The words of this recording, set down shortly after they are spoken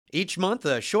Each month,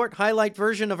 a short highlight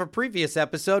version of a previous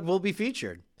episode will be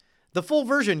featured. The full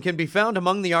version can be found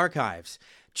among the archives.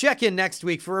 Check in next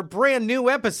week for a brand new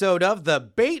episode of the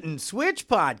Bait and Switch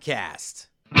podcast.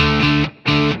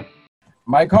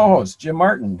 My co-host, Jim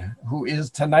Martin, who is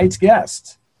tonight's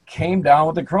guest, came down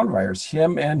with the coronavirus,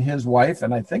 him and his wife,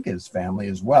 and I think his family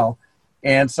as well.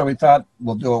 And so we thought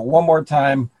we'll do it one more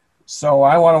time. So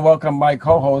I want to welcome my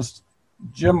co-host,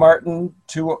 Jim Martin,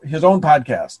 to his own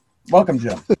podcast. Welcome,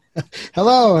 Jim.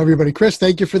 Hello, everybody. Chris,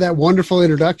 thank you for that wonderful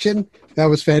introduction. That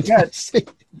was fantastic.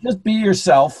 Yeah, just be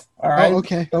yourself, all right? Oh,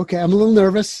 okay. I'm a little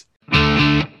nervous.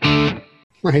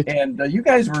 Right. And you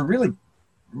guys were really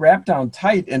wrapped down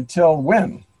tight until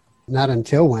when? Not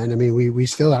until when. I mean, we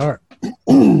still are.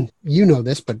 You know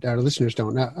this, but our listeners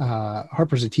don't.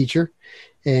 Harper's a teacher,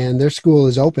 and their school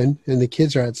is open, and the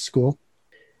kids are at school.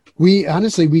 We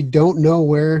don't know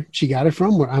where she got it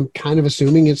from. I'm kind of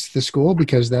assuming it's the school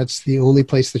because that's the only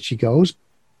place that she goes.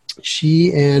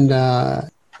 She and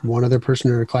one other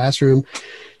person in her classroom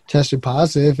tested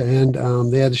positive, and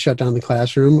they had to shut down the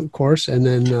classroom, of course. And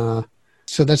then,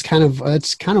 so that's kind of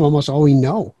almost all we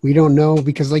know. We don't know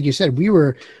because, like you said, we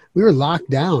were locked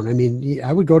down. I mean,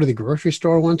 I would go to the grocery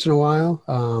store once in a while.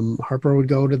 Harper would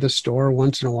go to the store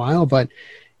once in a while, but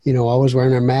always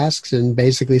wearing our masks and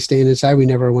basically staying inside. We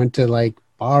never went to like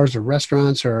bars or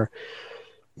restaurants or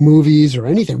movies or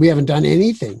anything. We haven't done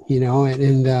anything,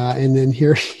 and then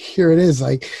here it is.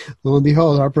 Like, lo and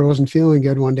behold, Harper wasn't feeling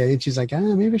good one day and she's like,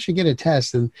 maybe I should get a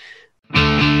test. And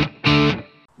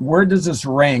where does this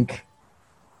rank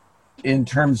in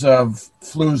terms of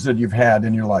flus that you've had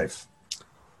in your life?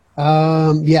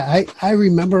 I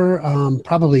remember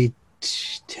probably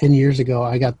 10 years ago,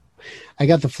 I got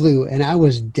the flu and I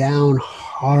was down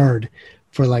hard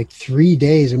for like 3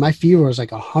 days and my fever was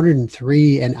like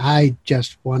 103 and I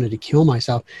just wanted to kill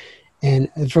myself. And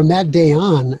from that day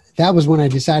on, that was when I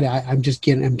decided I'm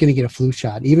going to get a flu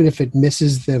shot. Even if it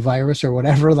misses the virus or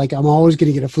whatever, like I'm always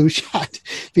going to get a flu shot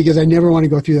because I never want to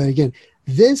go through that again.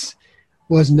 This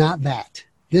was not that.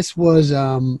 This was,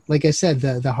 like I said,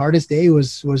 the hardest day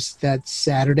was that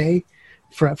Saturday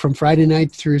from Friday night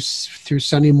through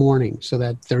Sunday morning. So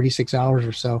that 36 hours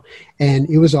or so. And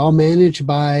it was all managed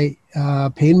by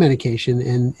pain medication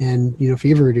and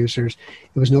fever reducers.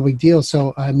 It was no big deal.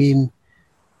 So, I mean,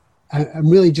 I'm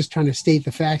really just trying to state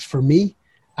the facts for me.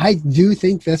 I do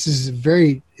think this is a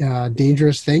very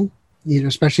dangerous thing,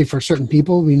 especially for certain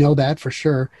people. We know that for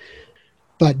sure.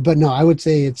 But no, I would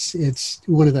say it's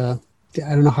one of the,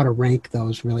 I don't know how to rank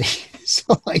those really.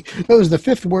 So like it was the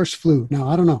fifth worst flu. No,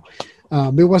 I don't know.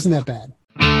 It wasn't that bad.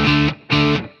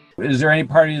 Is there any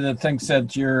part of you that thinks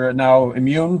that you're now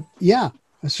immune? Yeah,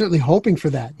 I'm certainly hoping for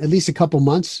that. At least a couple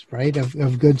months, right,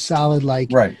 of good solid, like,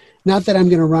 right. Not that I'm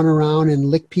going to run around and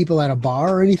lick people at a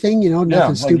bar or anything,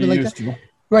 nothing stupid like that. To.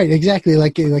 Right, exactly,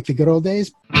 like the good old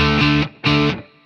days.